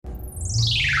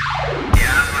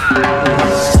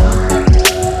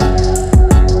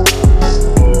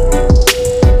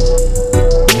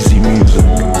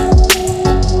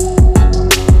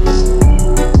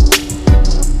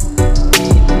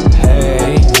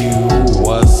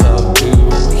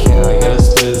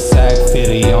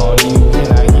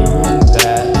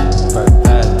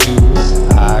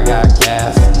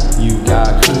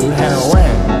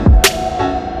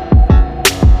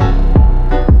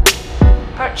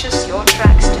Purchase your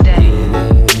tracks today. It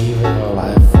ain't even a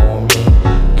life for me.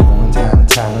 Going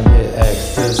downtown to get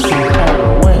ecstasy,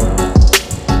 heroin.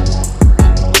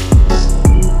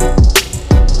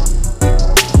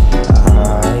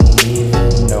 I ain't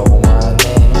even know my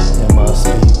name. It must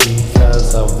be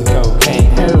because of the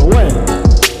cocaine, heroin.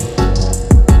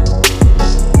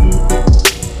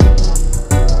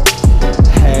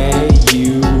 Hey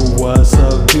you, what's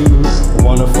up dude?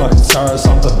 Wanna fucking start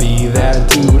something, be that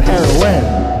dude,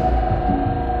 heroin.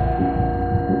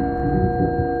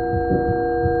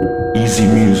 Easy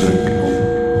music.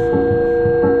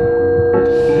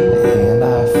 And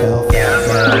I felt that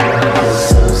bad. I was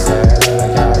so sad and I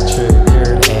got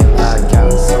triggered and I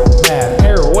got so mad.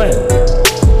 Heroin.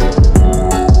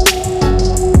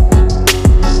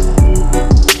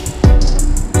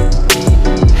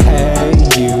 Hey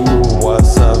you,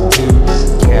 what's up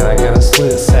dude? Can I get a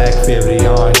split sack 50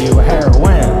 on you?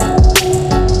 Heroin.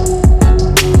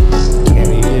 Can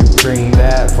you bring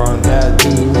that from that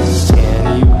dude?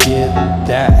 Can you get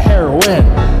that heroin?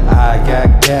 I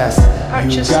got gas,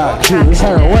 you got cool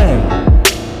heroin.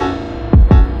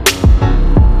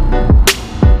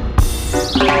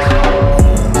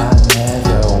 And I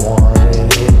never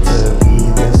wanted it to be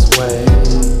this way.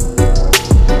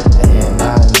 And I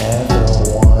never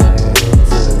wanted it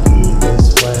to be this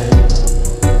way.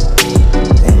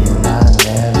 And I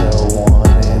never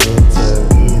wanted it to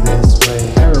be this way.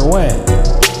 Heroin.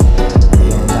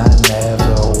 And I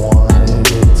never wanted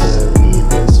it to be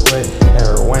this way.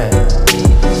 Heroin.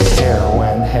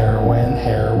 Heroin, heroin,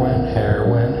 heroin,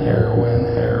 heroin, heroin,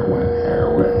 heroin,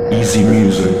 heroin. Easy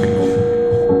music.